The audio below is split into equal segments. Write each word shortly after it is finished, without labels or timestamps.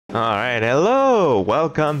Alright, hello!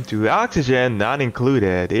 Welcome to Oxygen Not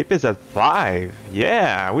Included, episode 5.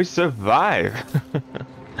 Yeah, we survived!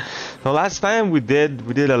 So last time we did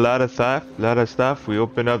a lot of stuff. We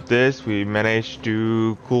opened up this, we managed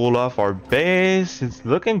to cool off our base. It's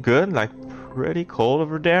looking good, like pretty cold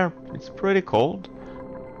over there. It's pretty cold.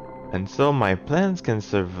 And so my plants can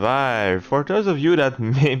survive. For those of you that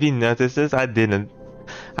maybe noticed this, I didn't.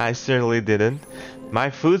 I certainly didn't. My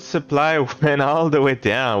food supply went all the way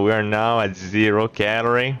down. We are now at 0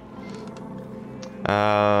 calorie.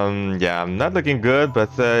 Yeah, I'm not looking good, but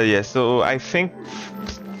yeah. So I think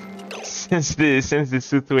since the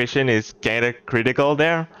situation is kind of critical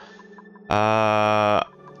there, I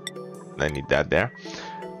need that there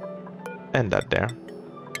and that there.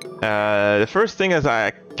 The first thing is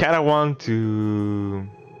I kind of want to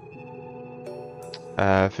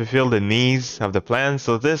fulfill the needs of the plant.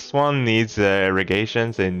 So this one needs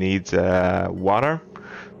irrigation, so it needs water,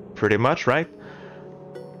 pretty much, right?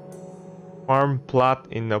 Farm plot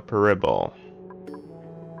inoperable.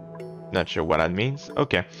 Not sure what that means.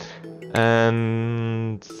 Okay,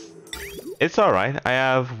 and it's all right. I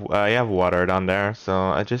have water down there, so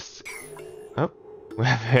I just we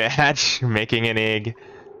have a hatch making an egg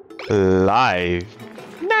live.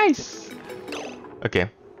 Nice. Okay.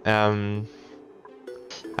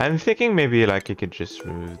 I'm thinking maybe like you could just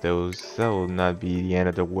remove those. That will not be the end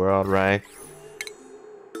of the world, right?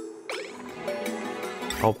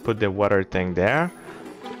 I'll put the water thing there.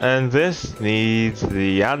 And this needs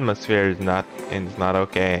the atmosphere is not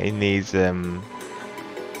okay. It needs a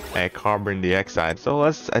carbon dioxide. So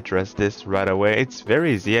let's address this right away. It's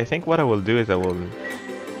very easy. I think what I will do is I will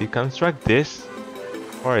deconstruct this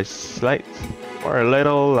for a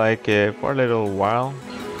little while.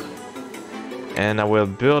 And I will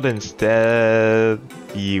build instead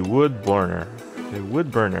the wood burner. The wood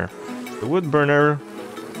burner,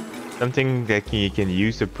 something that you can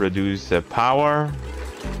use to produce power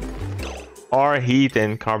or heat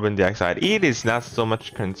and carbon dioxide. Heat is not so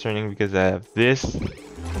much concerning because I have this.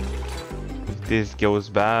 If this goes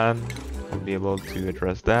bad, I'll be able to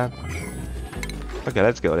address that. Okay,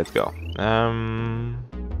 let's go.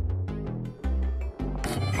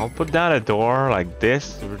 I'll put down a door like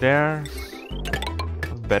this over there.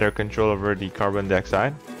 Better control over the carbon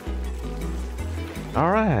dioxide.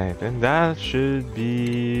 Alright, and that should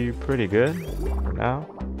be pretty good for now.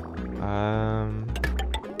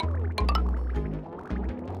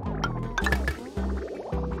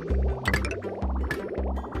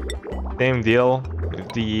 Same deal. If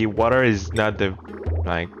the water is not so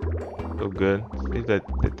good, if the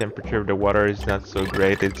temperature of the water is not so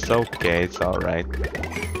great, it's okay, it's alright.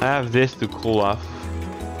 I have this to cool off.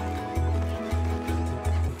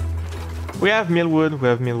 We have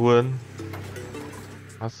mealwood,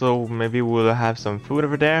 Also, maybe we'll have some food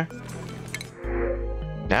over there.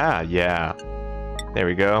 Ah, yeah. There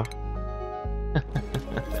we go.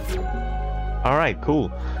 Alright,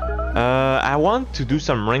 cool. I want to do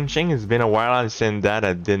some ranching. It's been a while since that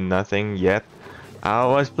I did nothing yet. I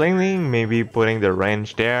was planning maybe putting the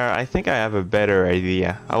ranch there. I think I have a better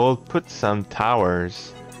idea. I will put some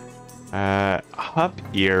towers up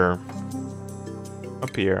here.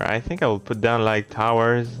 I think I will put down like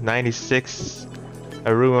towers, 96,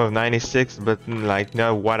 a room of 96, but like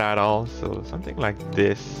no water at all. So something like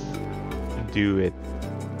this, do it.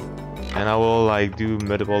 And I will like do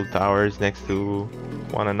multiple towers next to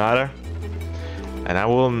one another. And I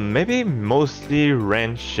will maybe mostly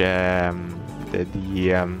wrench the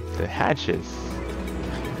hatches.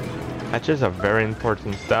 Hatches are very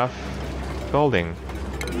important stuff. Building.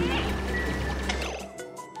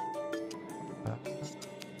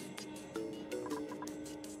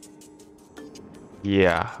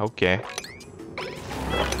 Yeah, okay.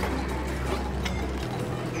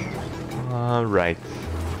 Right.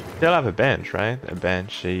 They'll have a bench, right? A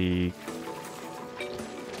bench, no,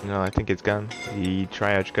 I think it's gone. The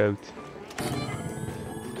triage coat.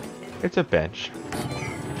 It's a bench.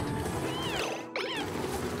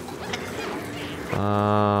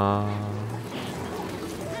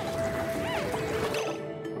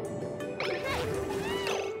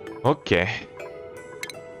 Okay.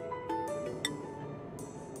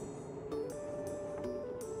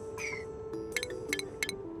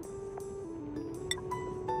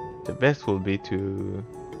 The best will be to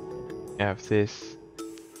have this.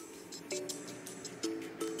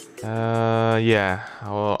 Yeah,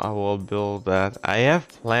 I will build that. I have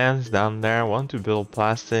plans down there. I want to build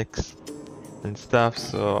plastics and stuff,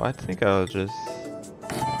 so I think I'll just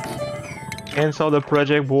cancel the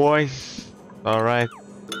project, boys. All right.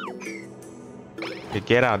 Okay,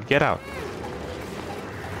 get out.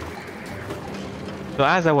 So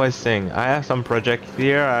as I was saying, I have some projects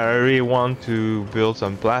here. I really want to build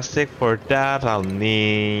some plastic. For that, I'll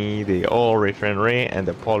need the oil refinery and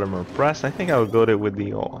the polymer press. I think I'll go there with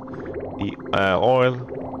the oil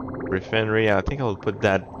refinery. I think I'll put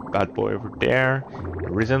that bad boy over there. The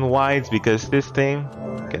reason why is because this thing,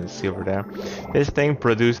 you can see over there, this thing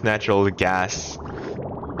produces natural gas.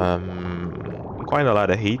 Quite a lot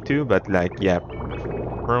of heat too, but like, yeah,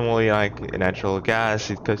 normally like natural gas,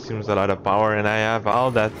 it consumes a lot of power, and I have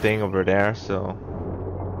all that thing over there, so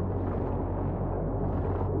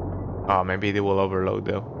oh, maybe they will overload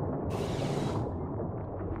though.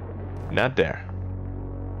 Not there.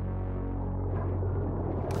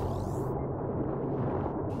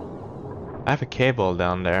 I have a cable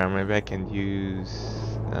down there. Maybe I can use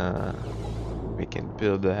we can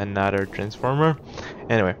build another transformer.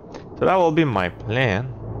 Anyway, so that will be my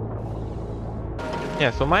plan. Yeah,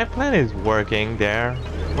 so my plan is working there,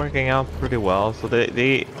 working out pretty well. So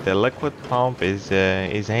the liquid pump is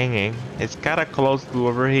hanging. It's kind of close to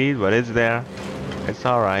overheat, but it's there. It's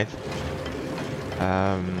all right.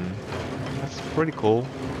 That's pretty cool.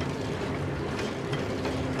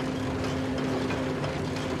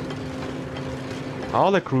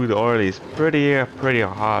 All the crude oil is pretty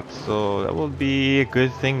hot, so that will be a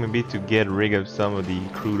good thing maybe to get rid of some of the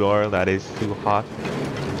crude oil that is too hot.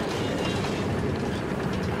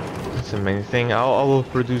 That's the main thing. I will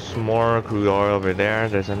produce more crude oil over there.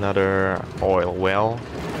 There's another oil well.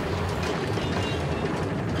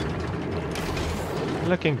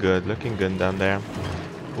 Looking good down there.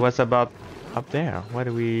 What's about up there? What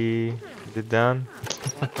do we... Is it done?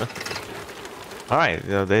 Alright,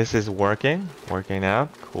 so this is working out.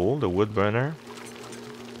 Cool, the wood burner.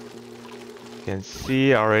 You can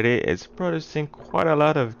see already it's producing quite a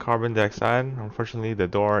lot of carbon dioxide. Unfortunately, the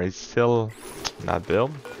door is still not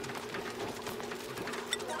built.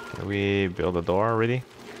 Can we build a door already?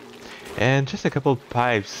 And just a couple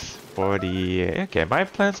pipes for the... Okay, my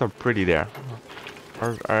plants are pretty there.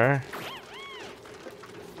 Oh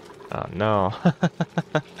no.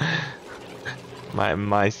 My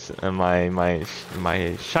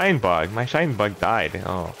shine bug died.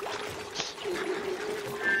 Oh.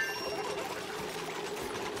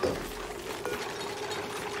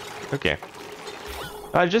 Okay.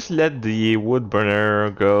 I'll just let the wood burner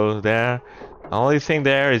go there. The only thing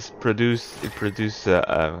there is it produce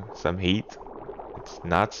some heat. It's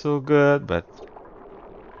not so good, but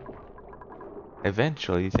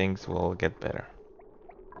eventually things will get better.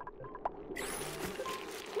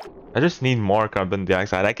 I just need more carbon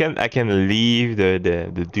dioxide. I can leave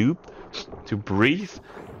the dupe to breathe,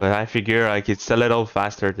 but I figure like it's a little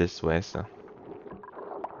faster this way, so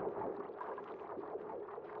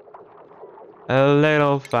a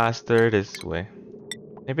little faster this way.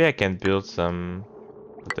 Maybe I can build some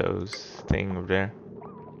of those things over there.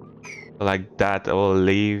 Like that, I will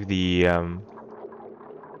leave the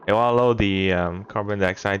it will allow the carbon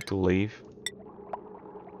dioxide to leave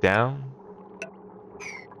down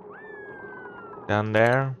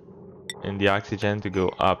there, and the oxygen to go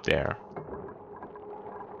up there.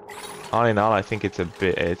 All in all, I think it's a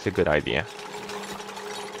good idea.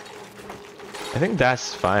 I think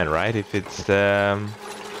that's fine, right? If it's in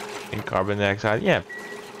carbon dioxide, yeah,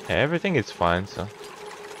 everything is fine. So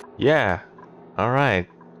yeah, all right,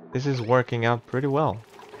 this is working out pretty well.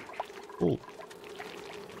 Cool.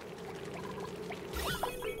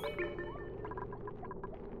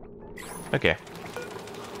 Okay,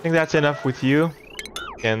 I think that's enough with you.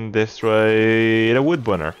 Can destroy the wood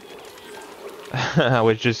burner. I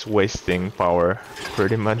was just wasting power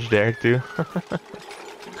pretty much there too.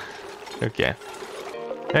 Okay.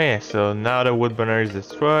 Okay, so now the wood burner is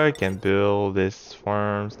destroyed, can build this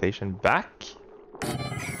farm station back.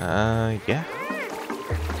 Yeah.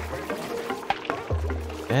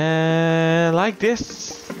 And like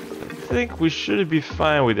this, I think we should be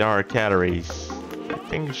fine with our calories. I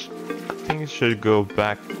think things should go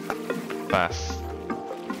back fast.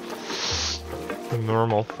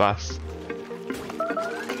 Normal fast.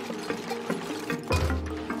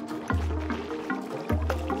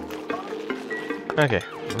 Okay,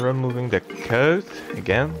 removing the coat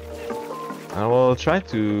again. I will try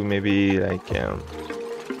to maybe like yeah,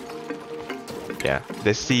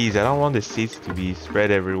 the seeds. I don't want the seeds to be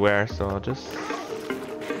spread everywhere, so I'll just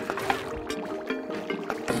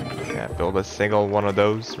build a single one of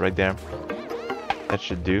those right there. That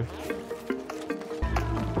should do.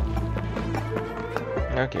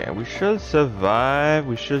 Okay, we should survive.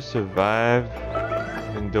 We should survive.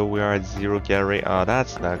 Even though we are at 0 calorie. Oh,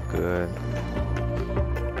 that's not good.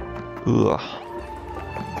 Ugh.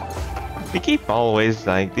 They keep always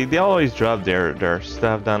like they always drop their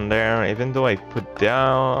stuff down there. Even though I put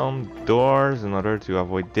down doors in order to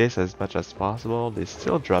avoid this as much as possible, they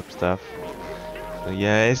still drop stuff. So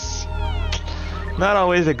yeah, it's not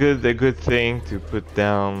always a good thing to put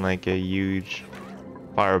down like a huge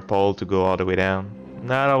fire pole to go all the way down.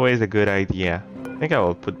 Not always a good idea. I think I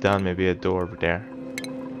will put down maybe a door over there.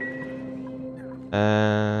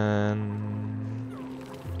 And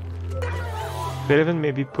could even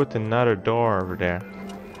maybe put another door over there.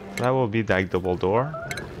 That will be like double door.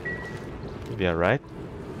 Be alright.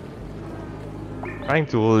 Trying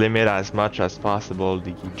to limit as much as possible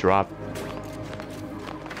the drop.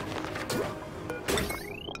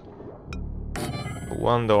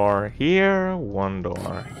 One door here, one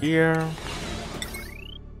door here.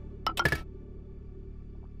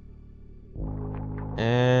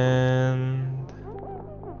 And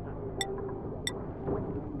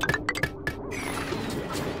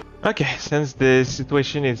okay, since the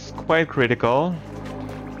situation is quite critical,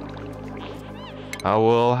 I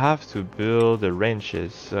will have to build the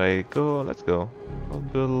wrenches. So let's go. I'll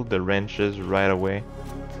build the wrenches right away.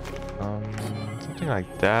 Something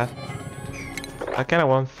like that. I kind of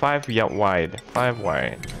want 5 wide. 5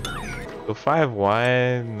 wide. So 5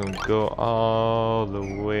 wide and go all the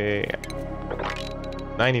way.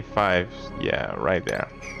 95. Yeah, right there.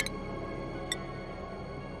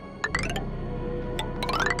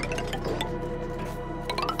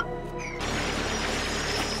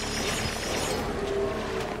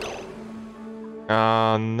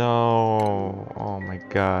 Oh no. Oh my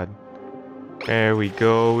god. There we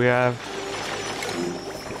go.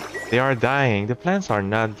 They are dying. The plants are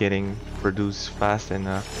not getting produced fast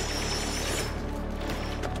enough.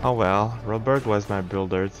 Oh well. Robert was my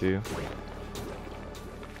builder too.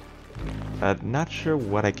 But not sure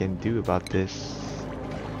what I can do about this.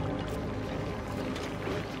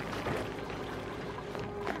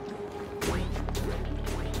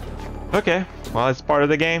 Okay. Well, it's part of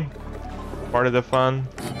the game. Part of the fun.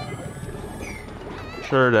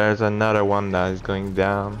 Sure, there's another one that is going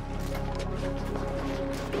down.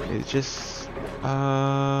 It's just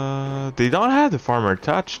they don't have the farmer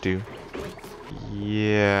touch too.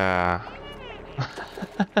 Yeah.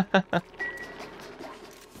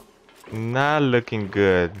 Not looking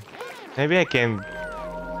good. Maybe I can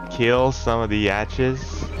kill some of the hatches.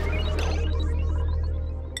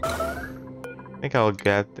 I think I'll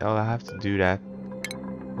have to do that.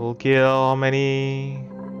 We'll kill how many?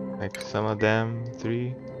 Like some of them,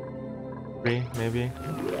 3 maybe.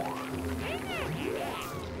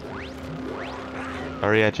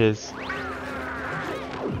 Sorry, hatches.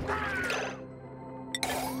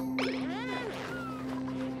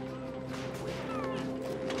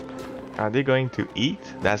 Are they going to eat?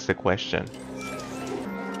 That's the question.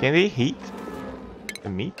 Can they eat the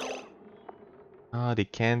meat? Oh, they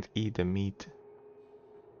can't eat the meat.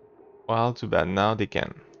 Well, too bad. Now they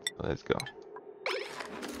can. So let's go.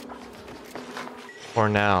 For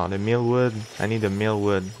now, the millwood. I need the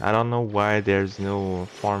millwood. I don't know why there's no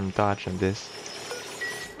farm touch on this.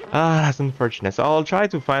 Ah, that's unfortunate. So I'll try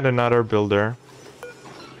to find another builder.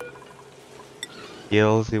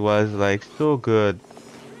 Skills, it was like so good.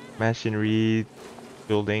 Machinery,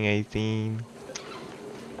 building 18.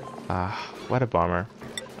 Ah, what a bummer.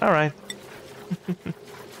 Alright.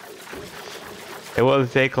 It will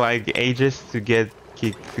take like ages to get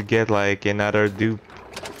like another dupe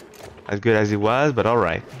as good as it was, but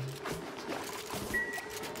alright.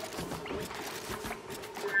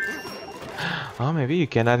 Oh, maybe you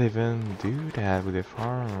cannot even do that with the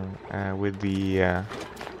farm, with the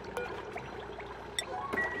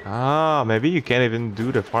ah, maybe you can't even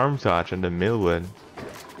do the farm touch on the millwood.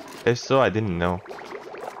 If so, I didn't know.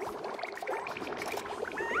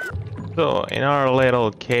 So, in our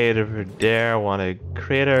little cave over there, I want a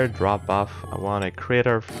critter drop off. I want a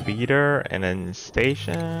critter feeder and then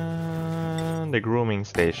station, the grooming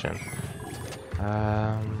station.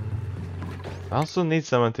 I also need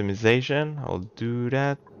some optimization. I'll do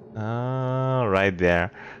that. Right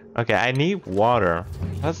there. Okay, I need water.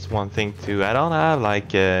 That's one thing too. I don't have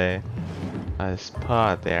like a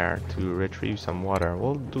spot there to retrieve some water.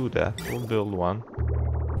 We'll do that. We'll build one.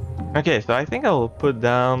 Okay, so I think I'll put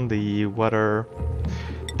down the water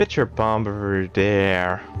pitcher pump over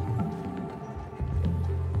there.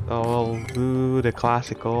 So I'll do the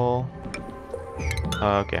classical.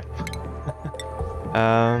 Oh, okay.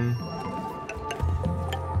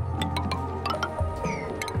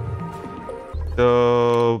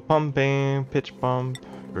 So pumping, pitch pump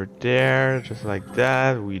over there, just like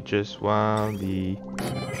that. We just want the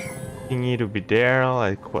thingy to be there,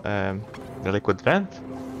 like the liquid vent.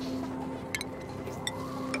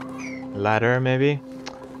 ladder maybe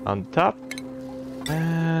on top.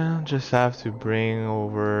 And just have to bring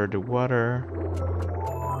over the water.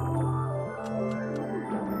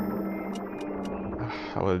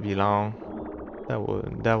 That will be long.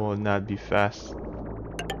 That will not be fast.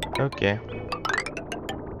 Okay.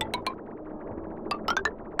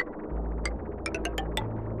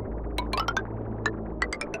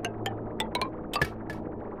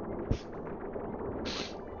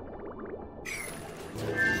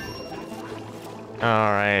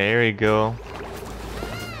 Alright, here we go.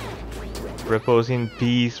 Repose in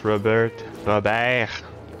peace, Robert. Robert.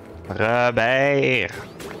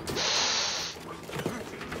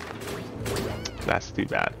 That's too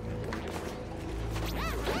bad.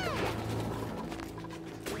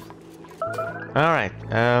 Alright,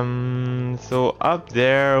 so up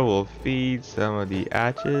there we'll feed some of the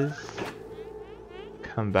hatches.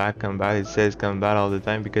 Come back. It says come back all the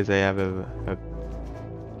time because I have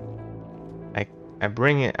I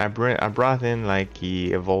brought in like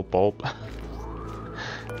a volt bulb.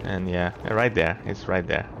 And yeah, right there, it's right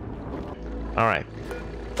there. Alright,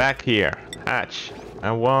 back here, hatch.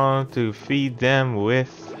 I want to feed them with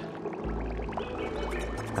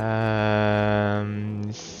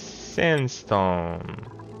sandstone.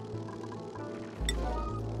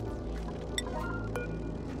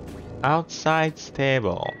 Outside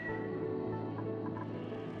stable.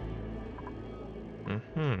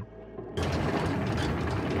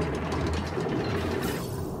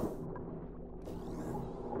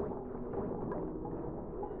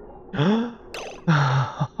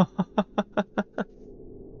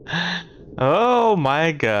 Oh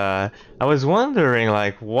my god. I was wondering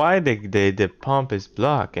like why the pump is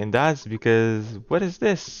blocked, and that's because what is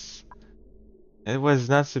this? It was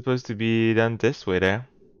not supposed to be done this way there.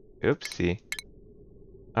 Oopsie.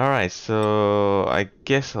 Alright, so I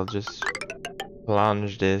guess I'll just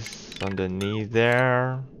plunge this underneath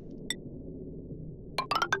there.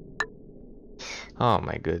 Oh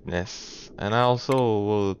my goodness. And I also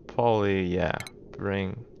will probably, yeah,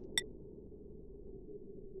 bring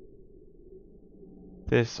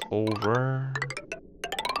this over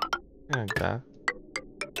like that.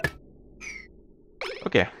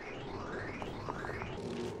 Okay.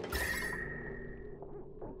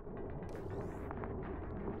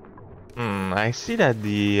 I see that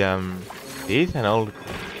the ethanol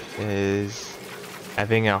is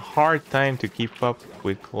having a hard time to keep up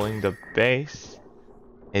with cooling the base.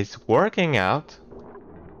 It's working out.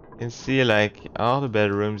 You can see like all the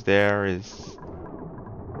bedrooms there is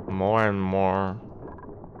more and more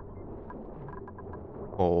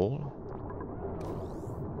cold.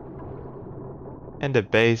 And the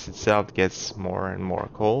base itself gets more and more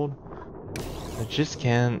cold. It just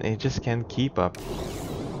can't keep up.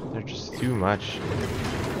 They're just too much.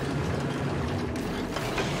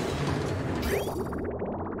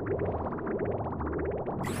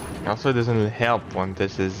 Also, it doesn't help when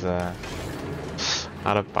this is out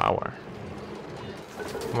of power.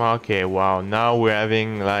 Okay, wow, now we're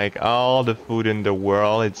having like all the food in the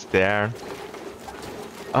world, it's there.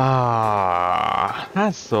 Ah,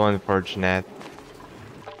 that's so unfortunate.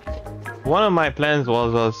 One of my plans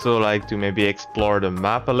was also like to maybe explore the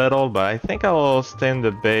map a little, but I think I will stay in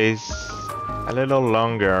the base a little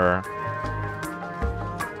longer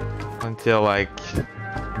until like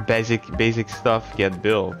basic stuff get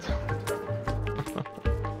built.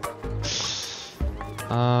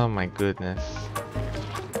 Oh my goodness.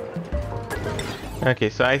 Okay,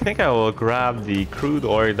 so I think I will grab the crude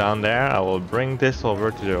oil down there. I will bring this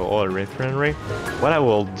over to the oil refinery. What I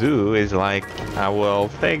will do is like I will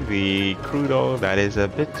take the crude oil that is a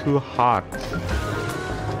bit too hot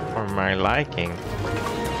for my liking.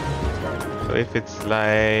 So if it's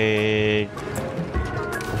like,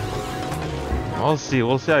 we'll see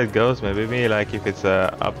how it goes. Maybe like if it's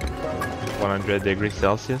up 100 degrees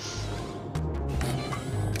Celsius.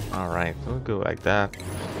 All right, we'll go like that.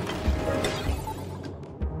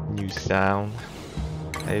 New sound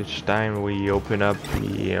each time we open up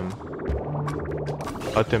the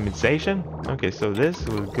automation. Okay, so this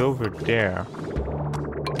will go over there.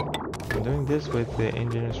 I'm doing this with the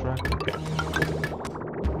engineer's rack. Okay.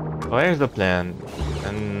 Well, here's the plan,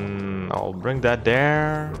 and I'll bring that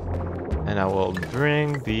there, and I will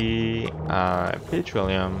bring the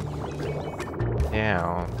petroleum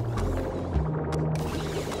down.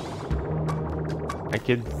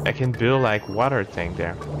 I can build like water tank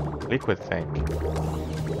there, liquid tank.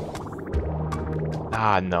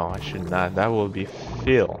 Ah no, I should not. That will be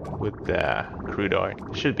filled with the crude oil.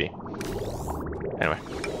 It should be. Anyway.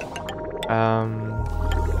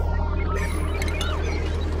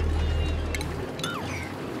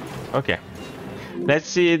 Okay. Let's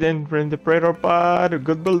see it in the Predator pod. A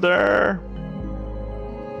good builder.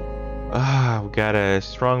 Ah, we got a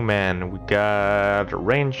strong man. We got a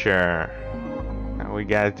ranger. And we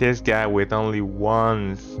got this guy with only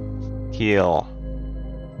one skill.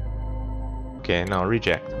 Okay, no,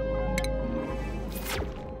 reject.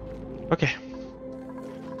 Okay.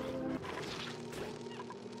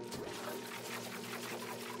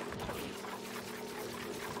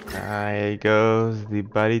 Here goes the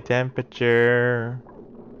body temperature.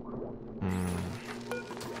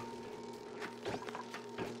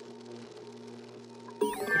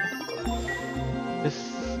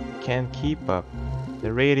 This can't keep up.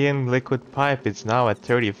 The radiant liquid pipe is now at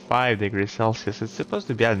 35 degrees Celsius. It's supposed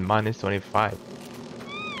to be at minus 25.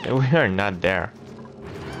 And we are not there.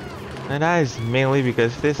 And that is mainly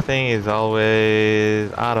because this thing is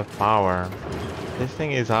always out of power. This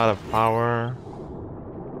thing is out of power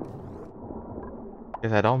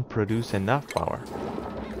because I don't produce enough power.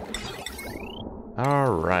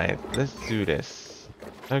 Alright, let's do this.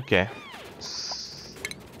 Okay. So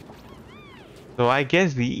I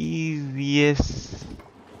guess the easiest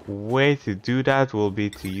way to do that will be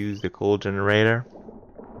to use the coal generator.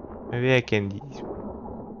 Maybe I can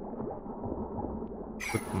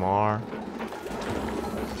put more.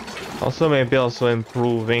 Also, maybe also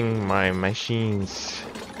improving my machines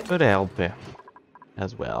could help it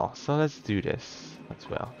as well. So let's do this as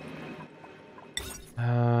well.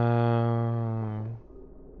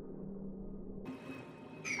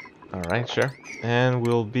 Alright, sure. And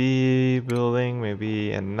we'll be building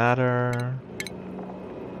maybe another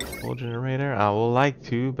coal generator. I would like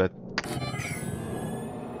to, but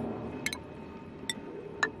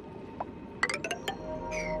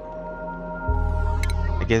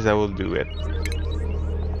I guess I will do it.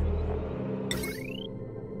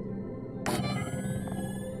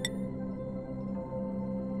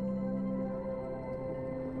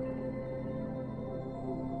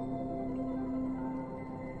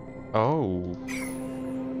 Oh,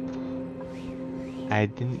 I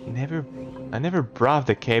never brought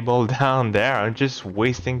the cable down there. I'm just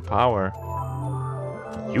wasting power.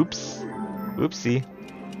 Oops, oopsie.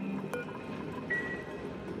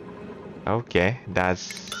 Okay,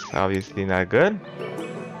 that's obviously not good.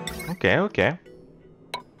 Okay, okay.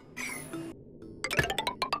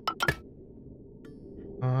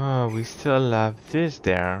 Oh, we still have this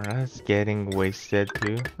there. That's getting wasted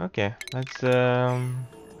too. Okay, let's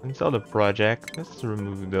install the project. Let's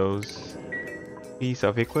remove those piece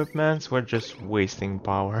of equipment. We're just wasting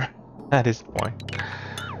power at this point.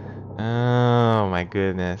 Oh my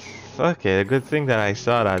goodness. Okay, a good thing that I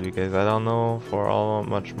saw that, because I don't know for how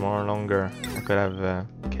much more longer I could have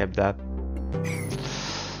kept that. I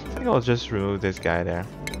think I'll just remove this guy there.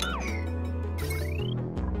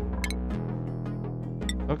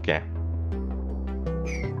 Okay.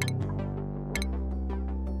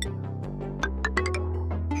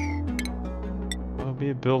 I'll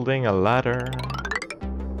be building a ladder.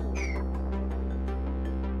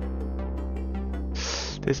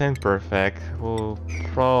 This ain't perfect. We'll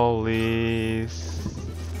probably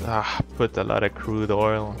put a lot of crude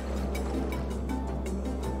oil.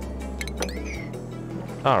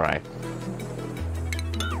 Alright.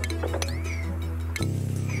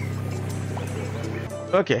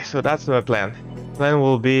 Okay, so that's my plan. Plan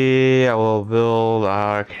will be, I will build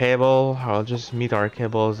our cable. I'll just meet our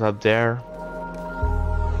cables up there.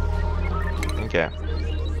 Okay.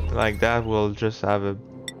 Like that, we'll just have a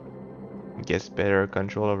guess better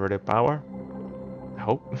control over the power. I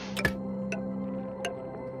hope.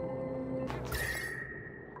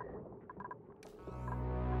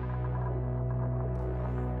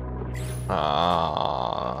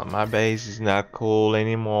 My base is not cool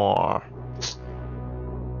anymore.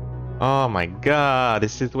 Oh my god,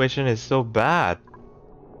 this situation is so bad.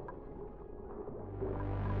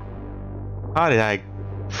 How did that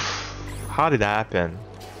happen?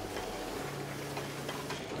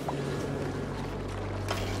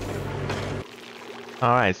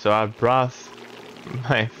 Alright, so I brought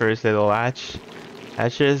my first little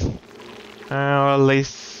hatches. At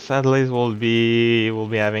least we'll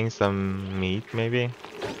be having some meat maybe.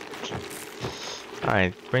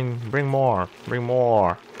 Alright, bring more.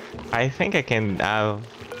 I think I can have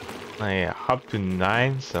up to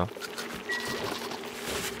 9, so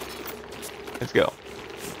let's go.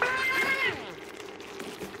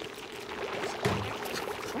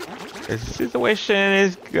 The situation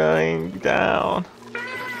is going down.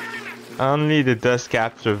 Only the dust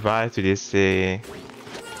cap survived to this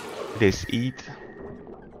heat.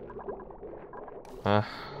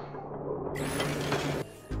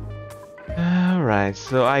 Alright,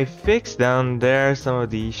 so I fixed down there some of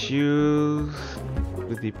the issues.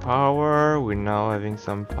 With the power, we're now having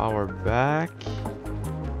some power back.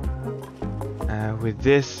 With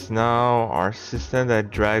this now, our system that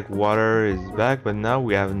drag water is back, but now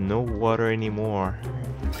we have no water anymore.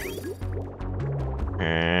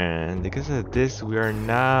 And because of this, we are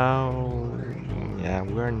now... yeah,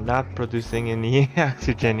 we are not producing any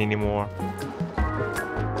oxygen anymore.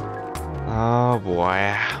 Oh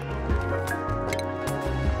boy.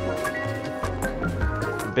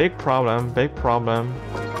 Big problem, big problem.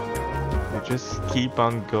 We just keep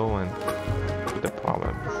on going with the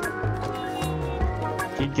problems.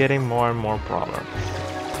 Keep getting more and more problems.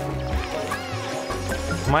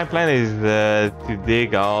 My plan is to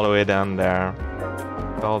dig all the way down there.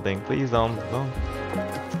 Building, please don't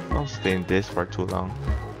stay in this for too long.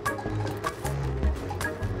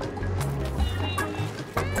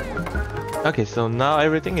 Okay, so now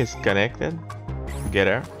everything is connected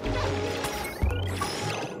together.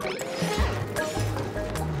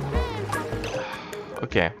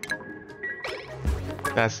 Okay,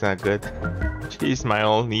 that's not good. She's my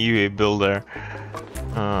only UA builder.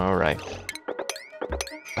 All right.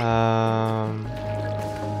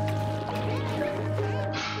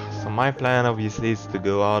 So my plan obviously is to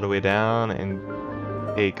go all the way down and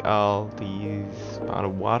take all these out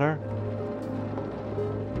of water.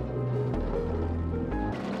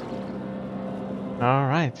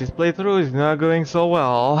 Alright, this playthrough is not going so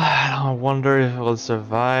well. I wonder if we'll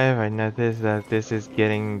survive. I noticed that this is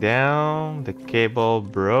getting down. The cable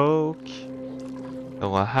broke.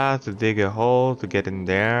 So I'll have to dig a hole to get in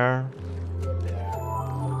there.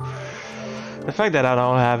 The fact that I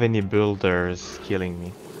don't have any builders is killing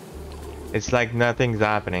me. It's like nothing's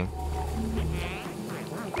happening.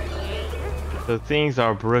 So things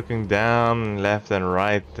are broken down left and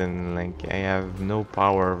right, and like I have no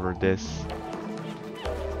power over this.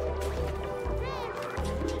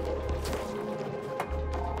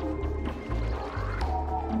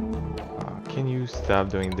 Can you stop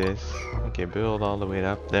doing this? Okay, build all the way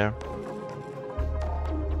up there.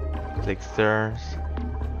 Click stairs.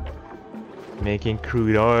 Making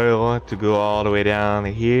crude oil to go all the way down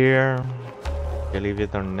here. Believe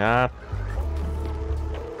it or not.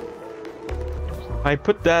 I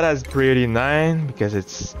put that as priority 9 because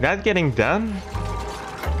it's not getting done.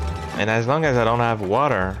 And as long as I don't have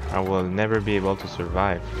water, I will never be able to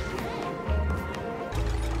survive.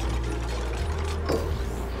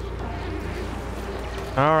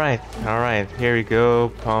 Alright, here we go.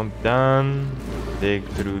 Pump done. Dig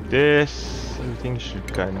through this. Everything should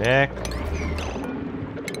connect.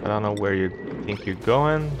 I don't know where you think you're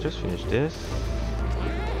going. Just finish this.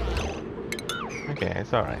 Okay,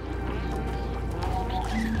 it's alright.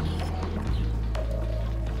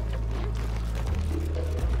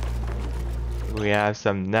 We have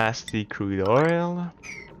some nasty crude oil.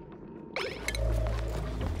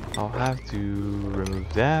 I'll have to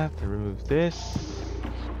remove that, remove this.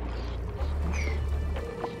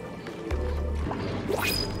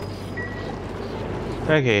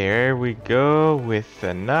 Okay, here we go with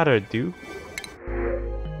another dupe.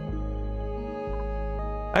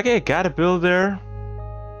 Okay, got a builder.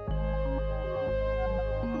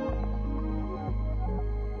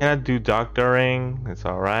 Cannot do doctoring, it's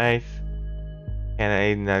alright. Can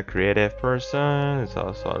I not creative person, it's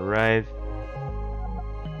also alright.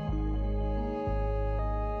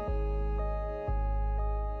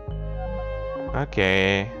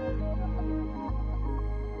 Okay.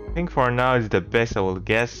 I think for now it's the best I will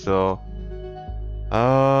guess, so...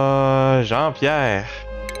 Jean-Pierre.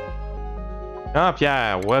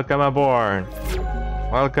 Jean-Pierre, welcome aboard.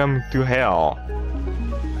 Welcome to hell.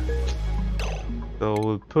 So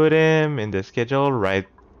we'll put him in the schedule, right?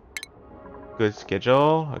 Good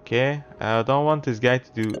schedule, okay. I don't want this guy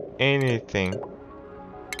to do anything.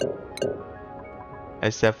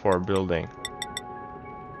 Except for building.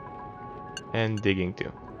 And digging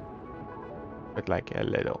too. But like a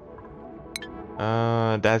little.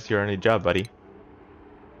 That's your only job, buddy.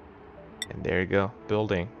 And there you go,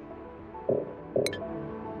 building.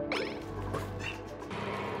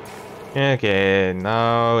 Okay,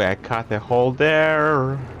 now I cut the hole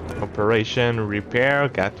there. Operation repair,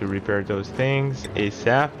 got to repair those things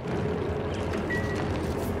ASAP.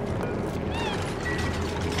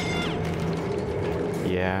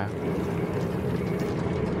 Yeah.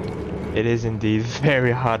 It is indeed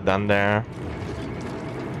very hot down there.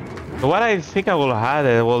 So what I think I will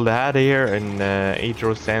add here an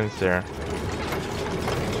hydro sensor.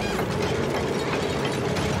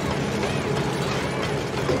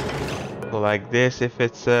 So like this, if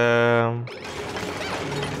it's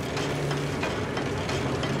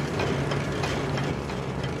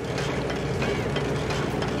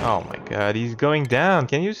Oh my god, he's going down.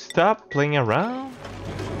 Can you stop playing around?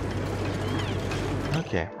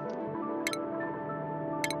 Okay.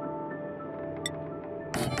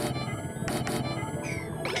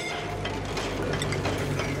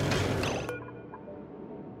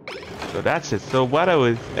 So that's it. So what I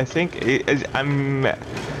was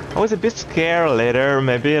a bit scared later.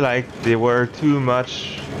 Maybe like there were too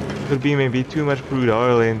much, could be maybe too much crude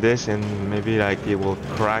oil in this, and maybe like it will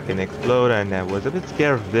crack and explode. And I was a bit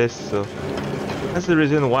scared of this, so that's the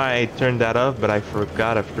reason why I turned that off. But I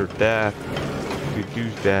forgot after that to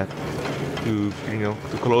use that to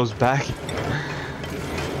to close back,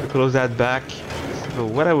 to close that back. So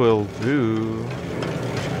what I will do.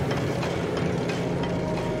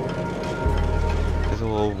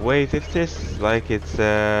 We'll wait if this like it's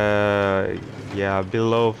yeah,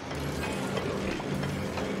 below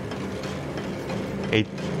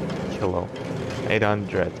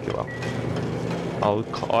 800 kilo. I'll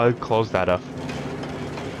close that off.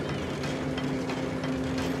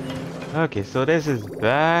 Okay, so this is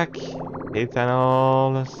back.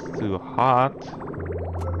 Ethanol is too hot.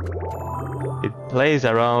 It plays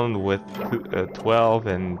around with 12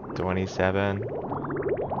 and 27.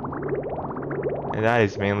 And that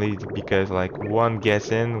is mainly because like one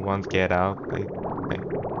gets in, one gets out. Like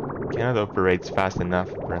cannot operate fast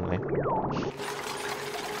enough apparently.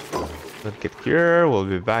 Let's get cure, we'll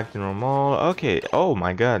be back to normal. Okay, oh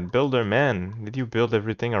my god, builder man. Did you build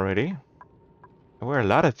everything already? There were a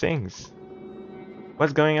lot of things.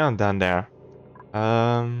 What's going on down there?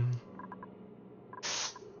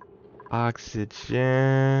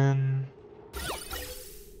 Oxygen.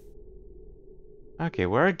 Okay,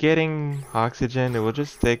 we're getting oxygen. It will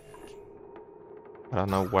just take. I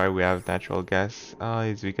don't know why we have natural gas. Oh,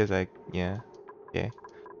 it's because yeah. Okay.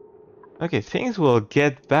 Okay, things will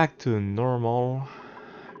get back to normal.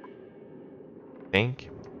 I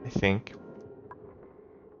think.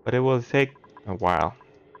 But it will take a while.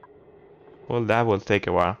 Well, that will take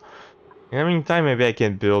a while. In the meantime, maybe I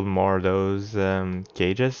can build more of those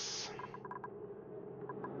cages.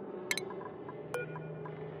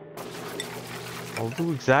 I'll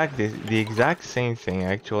do the exact same thing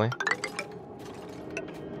actually.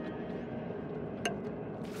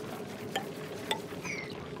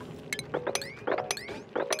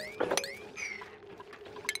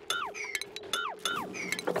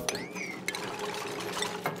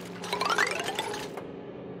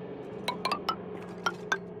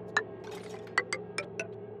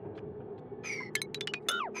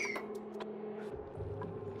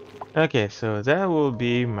 Okay, so that will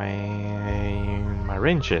be my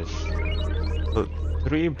wrenches. So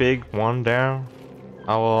 3 big, 1 there.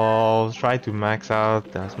 I will try to max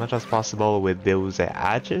out as much as possible with those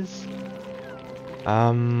hatches.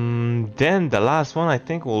 Then the last one I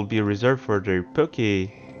think will be reserved for the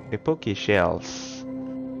poke shells.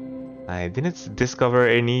 I didn't discover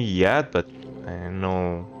any yet, but I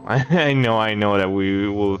know I know that we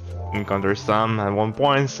will encounter some at one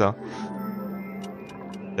point, so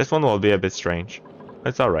this one will be a bit strange.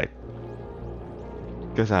 It's alright.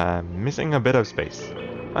 Because I'm missing a bit of space.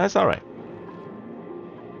 That's alright.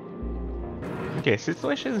 Okay,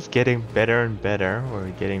 situation is getting better and better. We're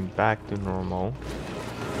getting back to normal.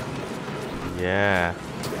 Yeah.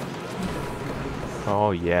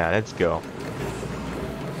 Oh yeah, let's go.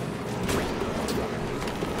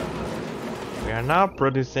 We are now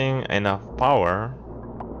producing enough power.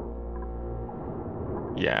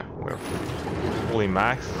 Yeah, we're fully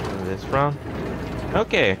maxed in this round.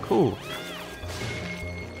 Okay, cool.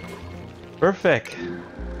 Perfect.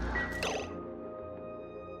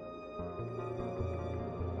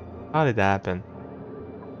 How did that happen?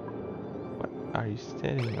 What are you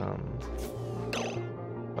standing on?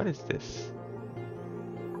 What is this?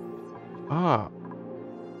 Ah,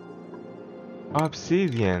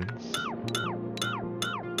 obsidians.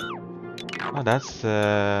 Oh, that's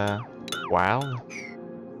wild.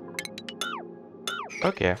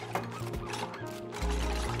 Okay.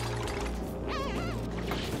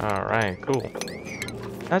 Alright, cool.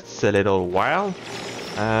 That's a little wild.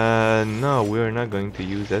 No, we're not going to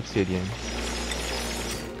use obsidian.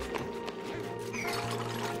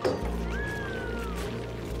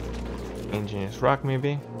 Engineer's rock,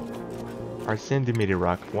 maybe? Or centimeter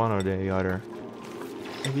rock, one or the other.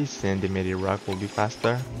 Maybe centimeter rock will be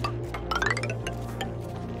faster.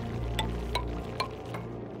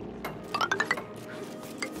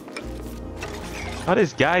 Oh,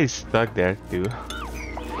 this guy is stuck there too.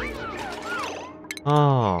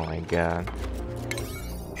 Oh my god.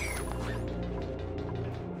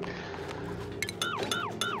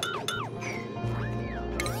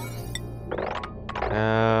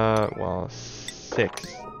 Well,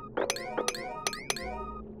 6.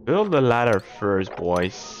 Build the ladder first,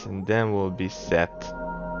 boys, and then we'll be set.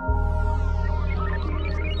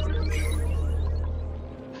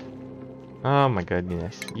 Oh my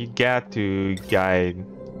goodness, you got to guide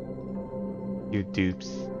you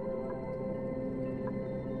dupes.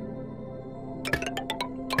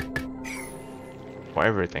 For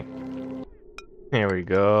everything. Here we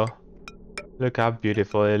go. Look how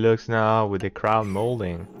beautiful it looks now with the crown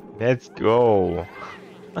molding. Let's go.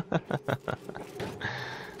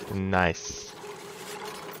 Nice.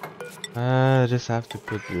 Just have to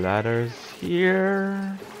put ladders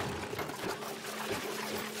here.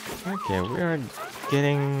 Okay, we're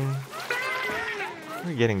getting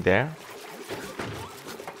there.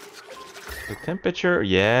 The temperature,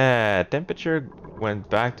 yeah, temperature went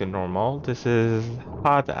back to normal. This is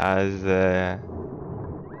hot as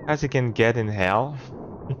it can get in hell.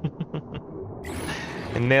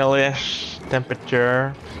 An nil-ish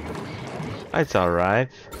temperature. It's alright.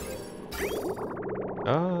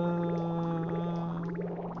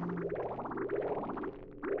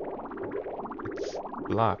 It's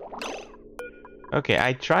blocked. Okay,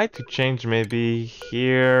 I tried to change maybe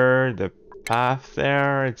here the path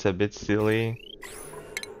there. It's a bit silly.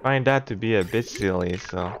 Find that to be a bit silly,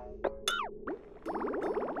 so.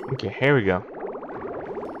 Okay, here we go.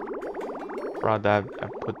 Brought that. I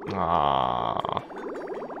put. Aww.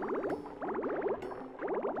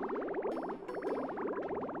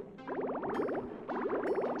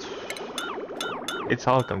 It's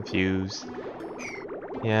all confused.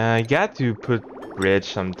 Yeah, I got to put bridge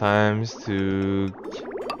sometimes to...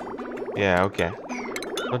 Yeah, okay.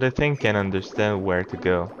 So the thing can understand where to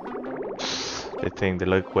go. The thing, the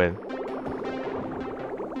liquid.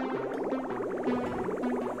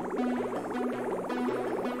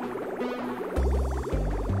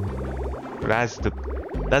 That's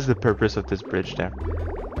the purpose of this bridge there.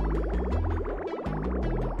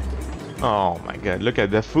 Oh my god, look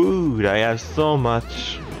at the food! I have so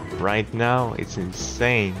much right now, it's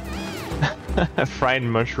insane. Fried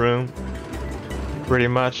mushroom, pretty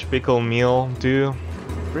much pickle meal too.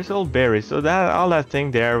 Bristled berries, so that all that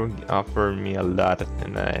thing there offered me a lot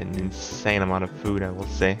and an insane amount of food, I will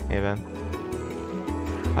say, even.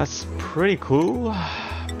 That's pretty cool,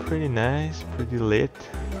 pretty nice, pretty lit.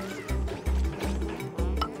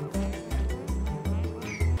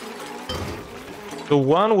 So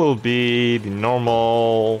one will be the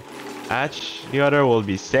normal hatch, the other will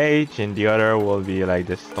be sage, and the other will be like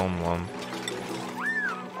the stone one.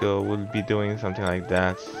 So we'll be doing something like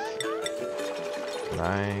that.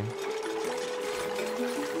 9.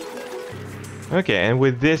 Okay, and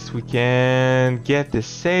with this we can get the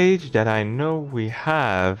sage that I know we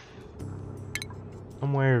have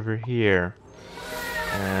somewhere over here.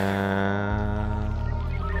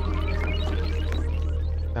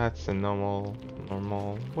 That's a normal.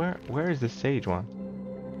 Where is the sage one?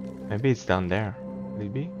 Maybe it's down there.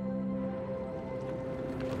 Maybe.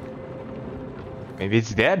 Maybe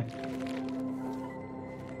it's dead.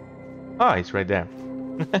 Oh, it's right there.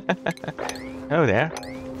 Oh, there.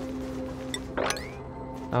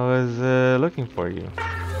 I was looking for you.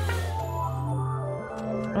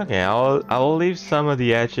 Okay, I'll leave some of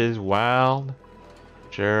the edges wild.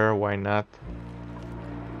 Sure, why not?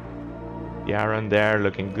 The iron there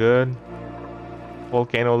looking good.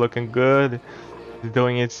 Volcano looking good. It's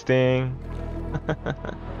doing its thing.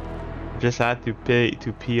 Just had to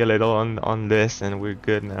pee a little on this and we're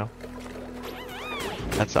good now.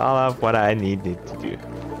 That's all of what I needed to do.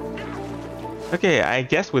 Okay, I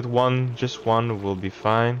guess with just one will be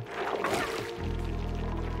fine.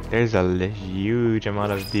 There's a huge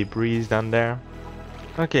amount of debris down there.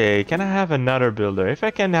 Okay, can I have another builder? If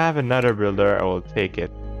I can have another builder, I will take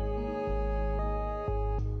it.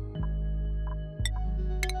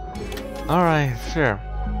 Alright, sure.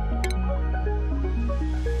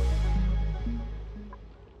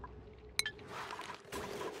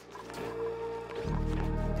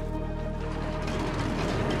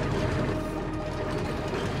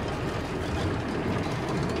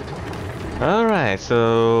 Alright,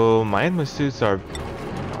 so my inmate suits are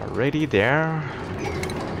already there.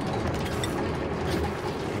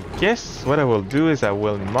 I guess what I will do is I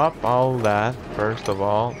will mop all that first of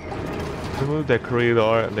all. Remove the crude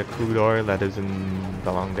oil that doesn't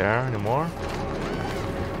belong there anymore.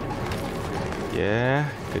 Yeah,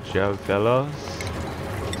 good job, fellows.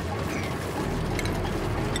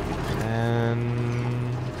 And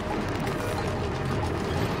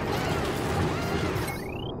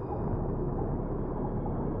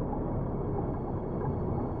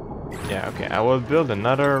yeah, okay, I will build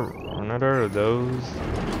another of those.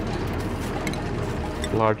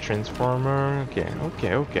 Large transformer.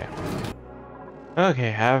 Okay.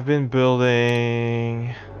 Okay, I've been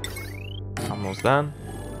building. Almost done.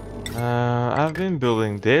 I've been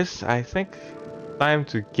building this. I think time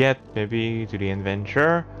to get maybe to the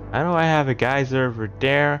adventure. I know I have a geyser over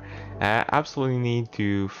there. I absolutely need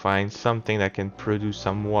to find something that can produce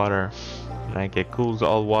some water, like a cool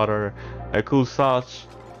salt water, a cool salt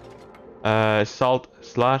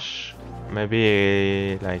slush,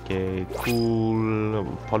 maybe like a cool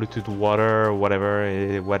polluted water,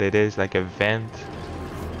 whatever what it is, like a vent.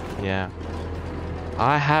 Yeah.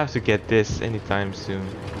 I have to get this anytime soon.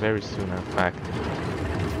 Very soon, in fact.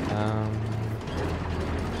 Um,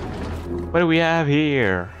 what do we have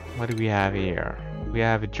here? What do we have here? We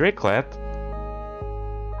have a Drakelet.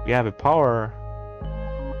 We have a power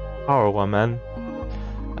woman.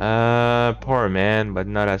 Power man, but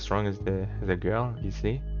not as strong as the girl, you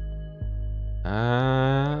see.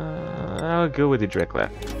 I'll go with the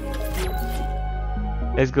Drakelet.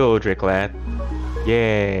 Let's go, Drakelet.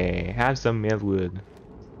 Yay! Have some milkwood.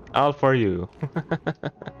 All for you.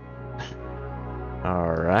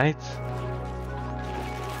 All right.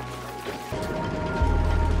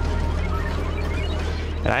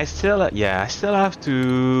 And I still have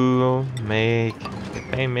to make the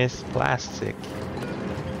famous plastic.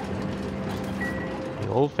 The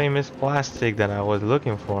old famous plastic that I was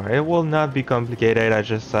looking for. It will not be complicated. I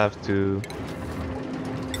just have to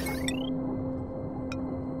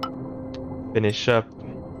finish up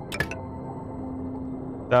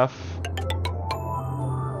stuff.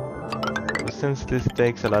 Since this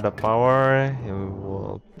takes a lot of power, it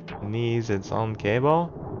will need its own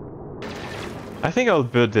cable. I think I'll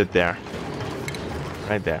build it there.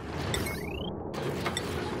 Right there.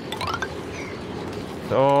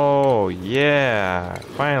 Oh yeah,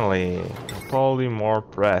 finally. Probably more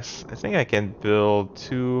press. I think I can build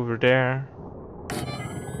 2 over there.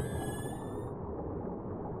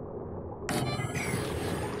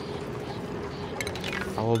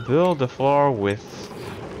 I will build the floor with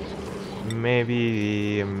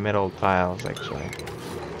maybe metal tiles actually.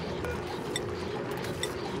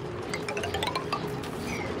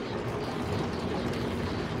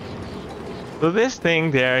 So this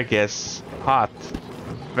thing there gets hot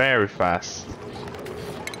very fast.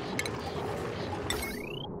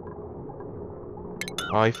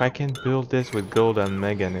 Oh, if I can build this with gold and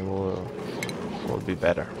Megan, it will be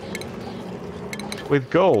better.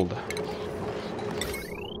 With gold.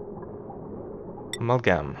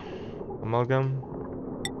 Amalgam.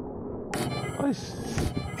 I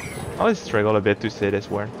always struggle a bit to say this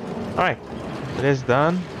word. Alright, it is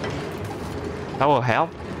done. That will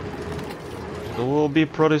help. So we'll be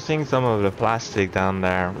producing some of the plastic down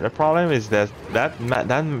there. The problem is that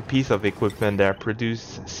piece of equipment there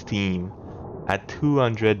produces steam at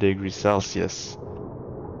 200 degrees Celsius.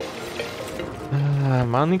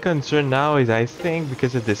 My only concern now is I think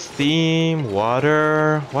because of the steam,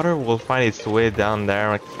 water will find its way down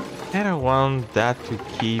there. I kind of want that to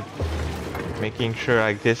keep making sure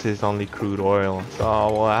like this is only crude oil. So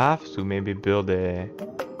we'll have to maybe build a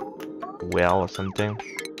well or something.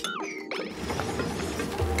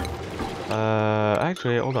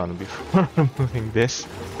 Actually, hold on, before removing this,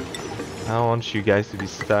 I don't want you guys to be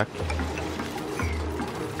stuck.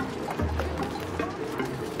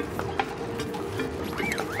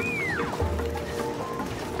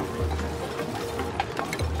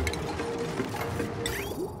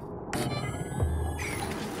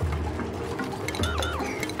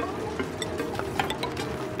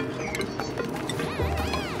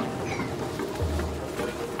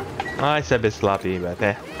 Oh, it's a bit sloppy, but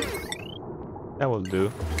that will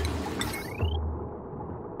do.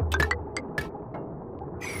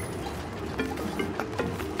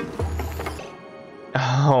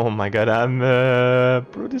 Oh my god, I'm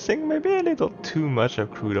producing maybe a little too much of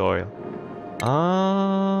crude oil.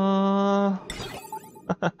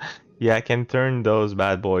 Yeah, I can turn those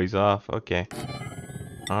bad boys off. Okay.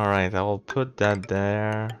 Alright, I will put that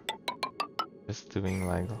there. Just doing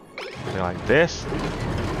like this.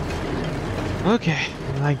 Okay,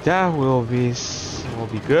 like that will be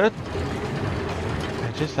good.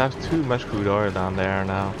 I just have too much crude oil down there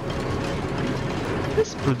now.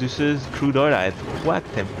 This produces crude oil at what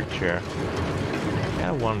temperature?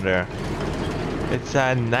 I wonder. It's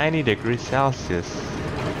at 90 degrees Celsius.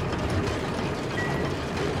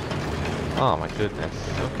 Oh my goodness.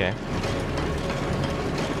 Okay.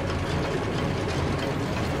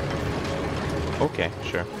 Okay,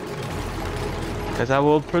 sure. Because I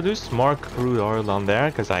will produce more crude oil on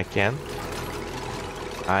there, because I can.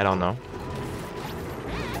 I don't know.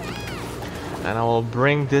 And I will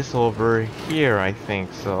bring this over here, I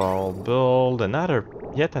think. So I'll build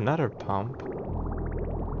yet another pump.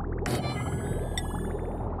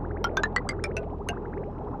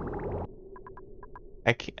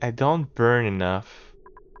 I don't burn enough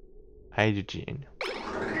hydrogen.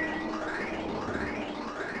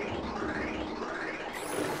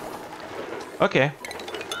 Okay.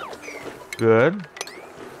 Good.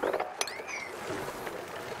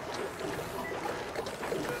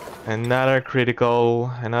 Another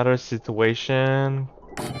situation.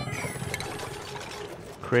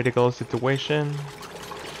 Critical situation.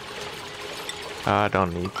 I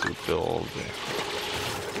don't need to build.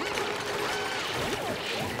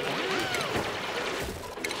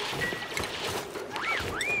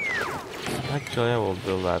 Actually, I will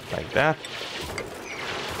build that like that.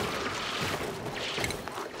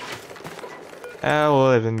 I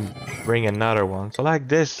will even bring another one. So like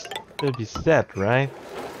this should be set, right?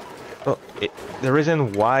 Well, the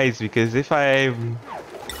reason why is because if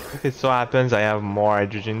it so happens I have more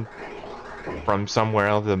hydrogen from somewhere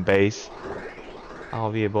else than base,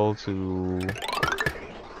 I'll be able to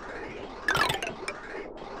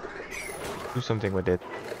do something with it.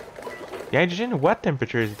 The hydrogen? What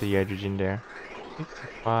temperature is the hydrogen there?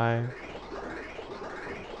 55.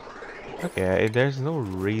 Okay, there's no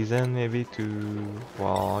reason maybe to...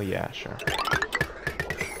 Well, yeah, sure.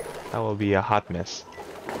 That will be a hot mess.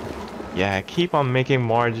 Yeah, keep on making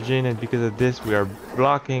more hydrogen, and because of this we are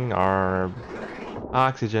blocking our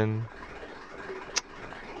oxygen,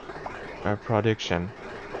 our production.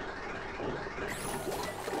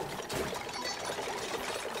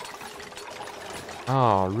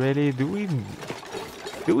 Oh, really? Do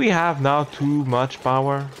we have now too much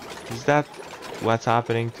power? Is that what's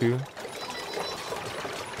happening too?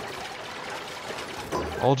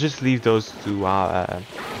 I'll just leave those two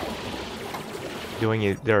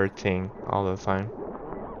doing their thing all the time.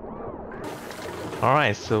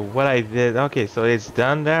 Alright, so what I did, okay, so it's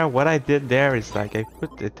done there. What I did there is like I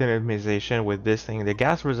put the atomization with this thing. The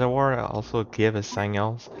gas reservoir also give a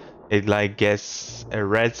signal. It like gets a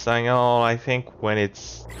red signal, I think, when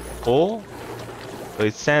it's full. So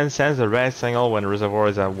it sends a red signal when the reservoir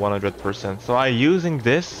is at 100%. So I'm using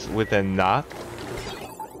this with a knot.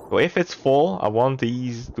 So if it's full, I want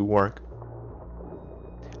these to work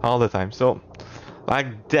all the time. So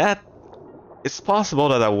like that, it's possible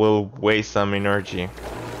that I will waste some energy.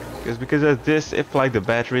 Because of this, if like the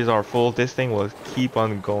batteries are full, this thing will keep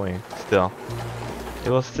on going still. It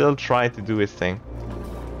will still try to do its thing.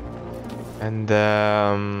 And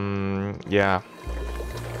yeah.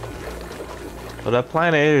 So the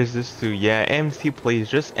plan is just to, yeah, empty, please,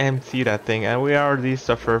 just empty that thing. And we already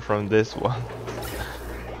suffer from this one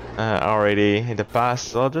already in the past.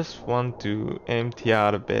 So I just want to empty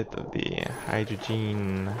out a bit of the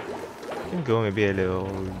hydrogen. I can go maybe a little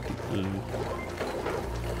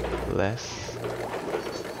less.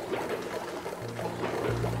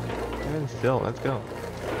 Even still, let's go.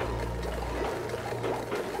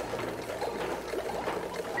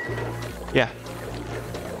 Yeah.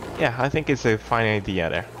 Yeah, I think it's a fine idea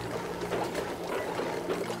there.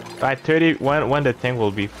 At 30, when the tank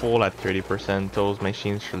will be full at 30%, those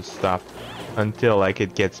machines should stop until like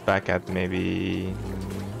it gets back at maybe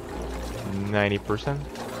 90%.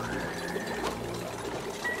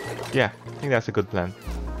 Yeah, I think that's a good plan.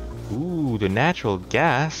 Ooh, the natural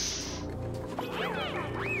gas.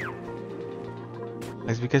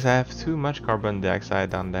 It's because I have too much carbon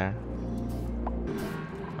dioxide down there.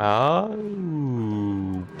 Oh,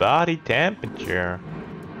 body temperature.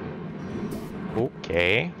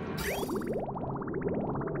 Okay.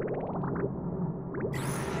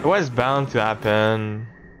 It was bound to happen.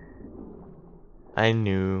 I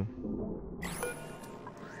knew.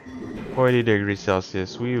 40 degrees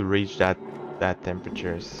Celsius. We reached that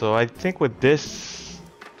temperature. So I think with this,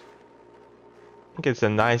 I think it's a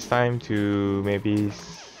nice time to maybe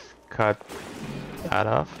cut that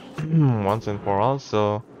off once and for all.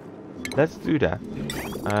 So let's do that.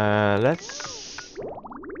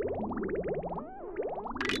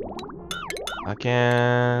 I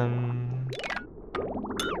can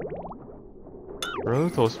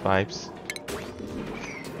route those pipes.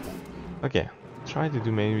 Okay, try to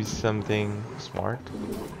do maybe something smart.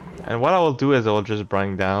 And what I will do is I will just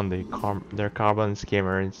bring down their carbon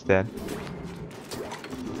skimmer instead.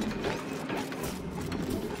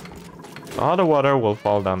 All the water will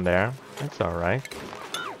fall down there. That's alright.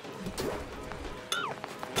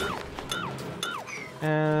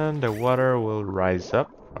 And the water will rise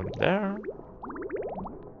up from there.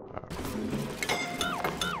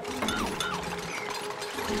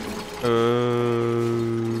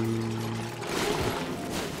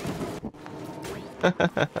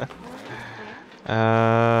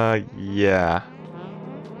 Yeah.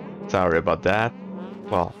 Sorry about that.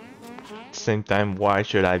 Well, at the same time, why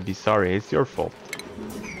should I be sorry? It's your fault.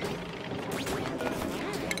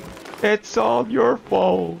 It's all your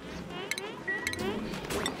fault.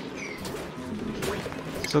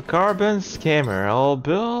 So carbon scammer, I'll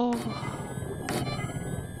build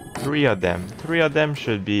 3 of them. 3 of them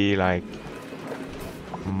should be like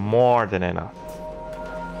more than enough.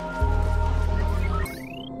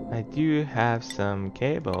 I do have some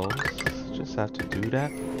cables. Just have to do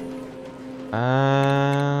that.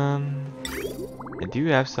 I do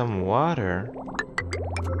have some water.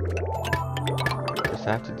 Just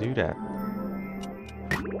have to do that.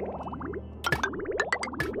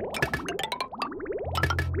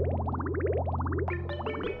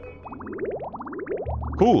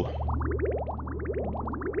 Cool.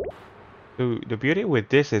 So the beauty with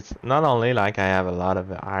this is not only like I have a lot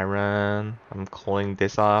of iron, I'm cooling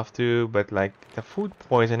this off too, but like the food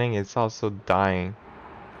poisoning is also dying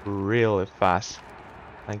really fast.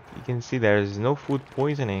 Like you can see there's no food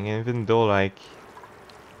poisoning, even though like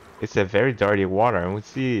it's a very dirty water, and we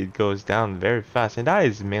see it goes down very fast, and that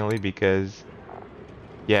is mainly because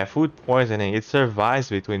yeah, food poisoning, it survives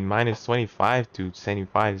between -25 to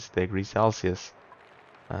 75 degrees Celsius.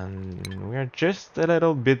 And we are just a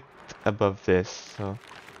little bit above this, so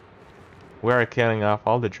we are killing off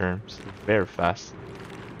all the germs very fast.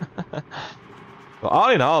 Well, all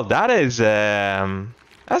in all, that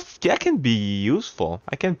can be useful.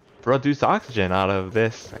 I can produce oxygen out of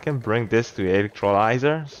this. I can bring this to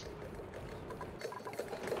electrolyzers.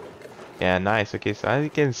 Yeah, nice. Okay, so as you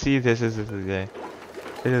can see, this is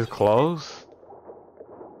close.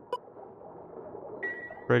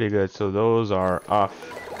 Pretty good. So those are off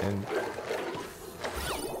and.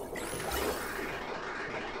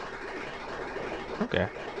 Okay.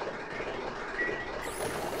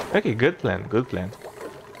 Okay, good plan, good plan.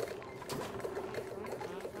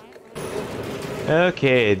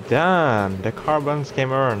 Okay, done. The carbon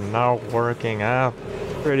scammer are now working out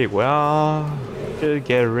pretty well. Should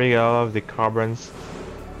get rid of the carbons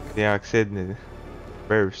dioxide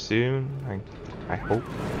very soon. I hope.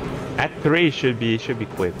 At 3 should be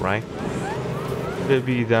quick, right? Should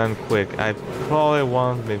be done quick. I probably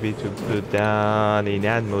want maybe to put down an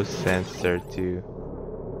Atmos sensor too.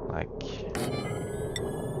 Like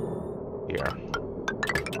here.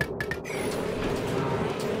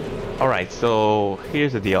 Alright, so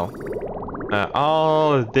here's the deal.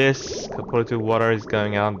 All of this polluted water is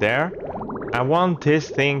going out there. I want this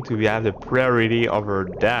thing to have the priority over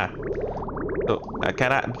that. So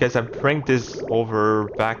because I bring this over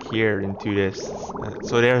back here into this.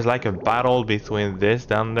 So there's like a battle between this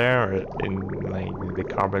down there in like the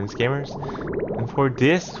carbon scammers. And for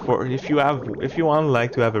this, if you want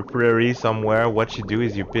like to have a priority somewhere, what you do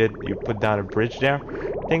is you put down a bridge there.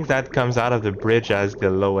 Things that comes out of the bridge as the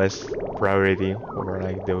lowest priority, or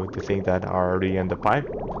like the things that are already in the pipe.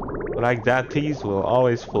 Like that, these will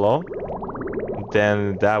always flow.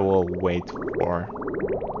 Then that will wait for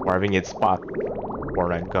having its spot for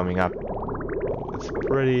like coming up. It's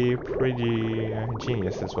pretty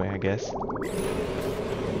genius this way, I guess.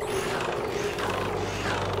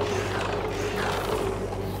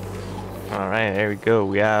 Alright, there we go.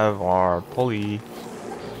 We have our polymer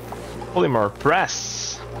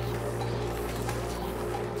press.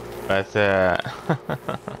 But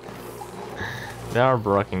they are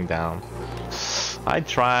breaking down. I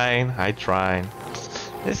tried.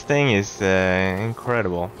 This thing is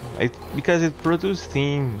incredible. Because it produces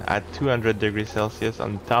steam at 200 degrees Celsius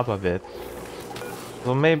on top of it.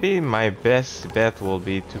 So maybe my best bet will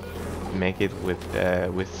be to make it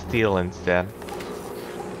with steel instead.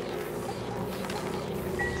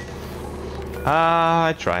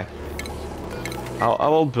 I try. I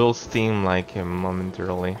will build steam like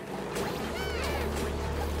momentarily.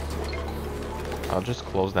 I'll just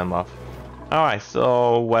close them off. Alright,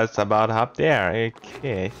 so what's about up there?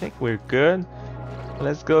 Okay, I think we're good.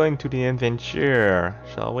 Let's go into the adventure,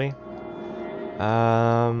 shall we?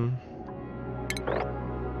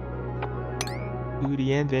 To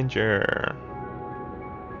the adventure.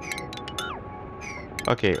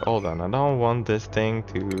 Okay, hold on. I don't want this thing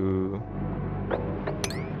to...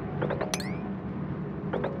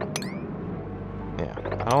 Yeah,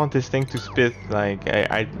 I want this thing to spit like...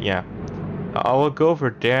 yeah. I will go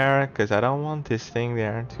over there because I don't want this thing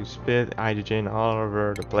there to spit hydrogen all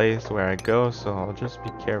over the place where I go, so I'll just be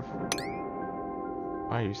careful.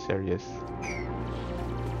 Are you serious?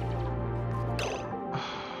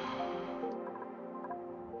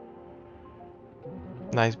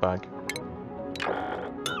 Nice bug.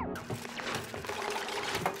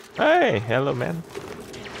 Hey, hello man.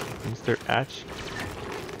 Mr. Ash.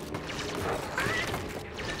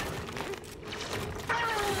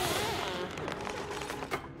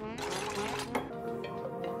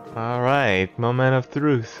 Alright, moment of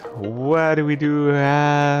truth. what do we do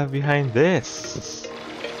behind this?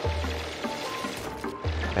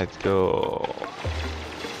 Let's go.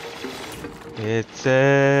 It's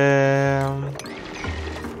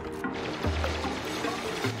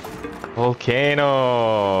volcano.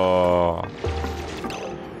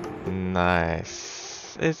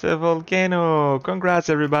 Nice. It's a volcano. Congrats,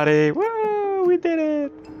 everybody. Woo! We did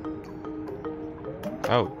it.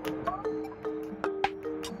 Oh.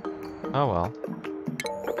 Oh well.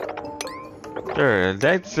 Sure.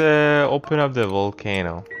 Let's open up the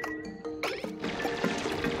volcano.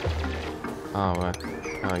 Oh,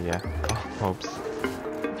 oh yeah. Oh, oops.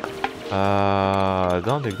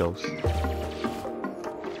 Don't dig those.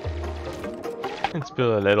 Let's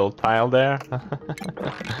build a little tile there.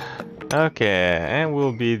 Okay, and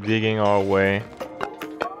we'll be digging our way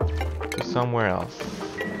to somewhere else.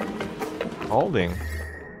 Holding.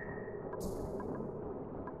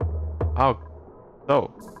 Oh,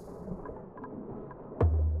 so.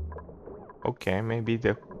 Okay, maybe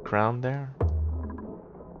the ground there.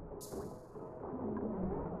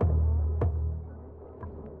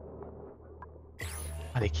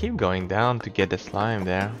 Oh, they keep going down to get the slime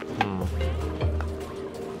there.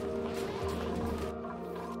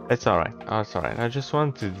 It's alright. Oh, it's alright. I just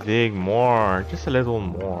want to dig more. Just a little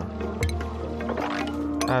more.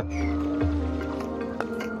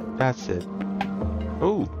 That's it.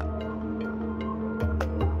 Ooh.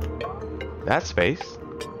 That space.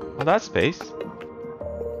 Oh, that space.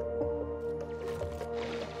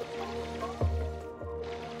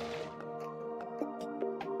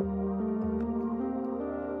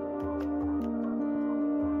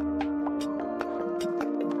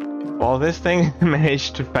 Well, this thing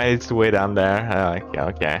managed to find its way down there.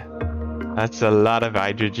 Okay. That's a lot of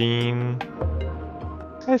hydrogen.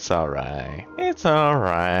 It's alright. It's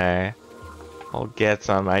alright. I'll get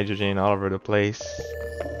some hydrogen all over the place.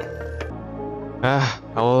 I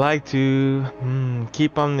would like to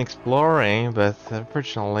keep on exploring, but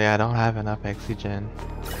unfortunately I don't have enough oxygen.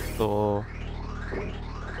 So,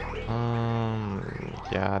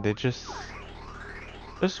 yeah, they just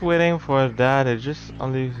waiting for that. It just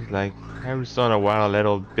only like every so in a while a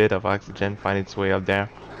little bit of oxygen find its way up there.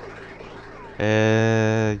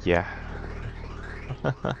 Yeah.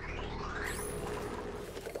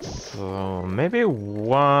 So maybe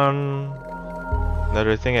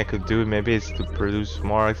another thing I could do maybe is to produce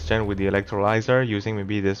more oxygen with the electrolyzer using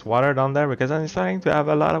maybe this water down there, because I'm starting to have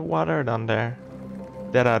a lot of water down there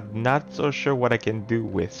that I'm not so sure what I can do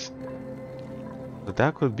with. So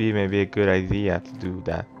that could be maybe a good idea to do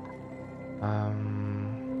that.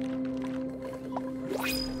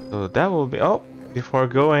 So that will be, oh, before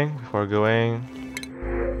going.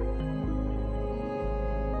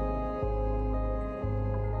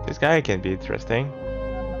 This guy can be interesting.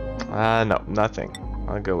 No, nothing.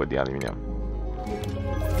 I'll go with the aluminum.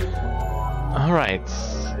 Alright.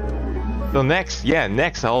 So next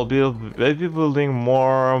I'll be building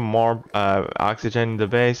more oxygen in the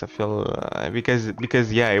base. I feel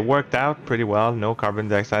because yeah, it worked out pretty well. No carbon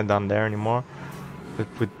dioxide down there anymore. But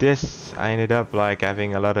with this, I ended up like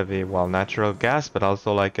having a lot of natural gas, but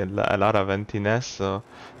also like a lot of emptiness. So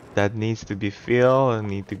that needs to be filled.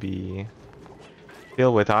 Need to be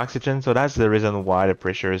filled with oxygen. So that's the reason why the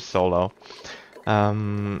pressure is so low.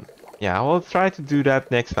 Yeah, I will try to do that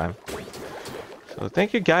next time. So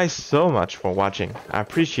thank you guys so much for watching. I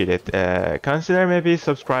appreciate it. Consider maybe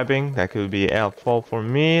subscribing. That could be helpful for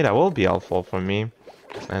me. That will be helpful for me.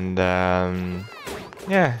 And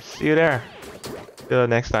yeah, see you there. Till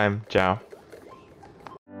next time. Ciao.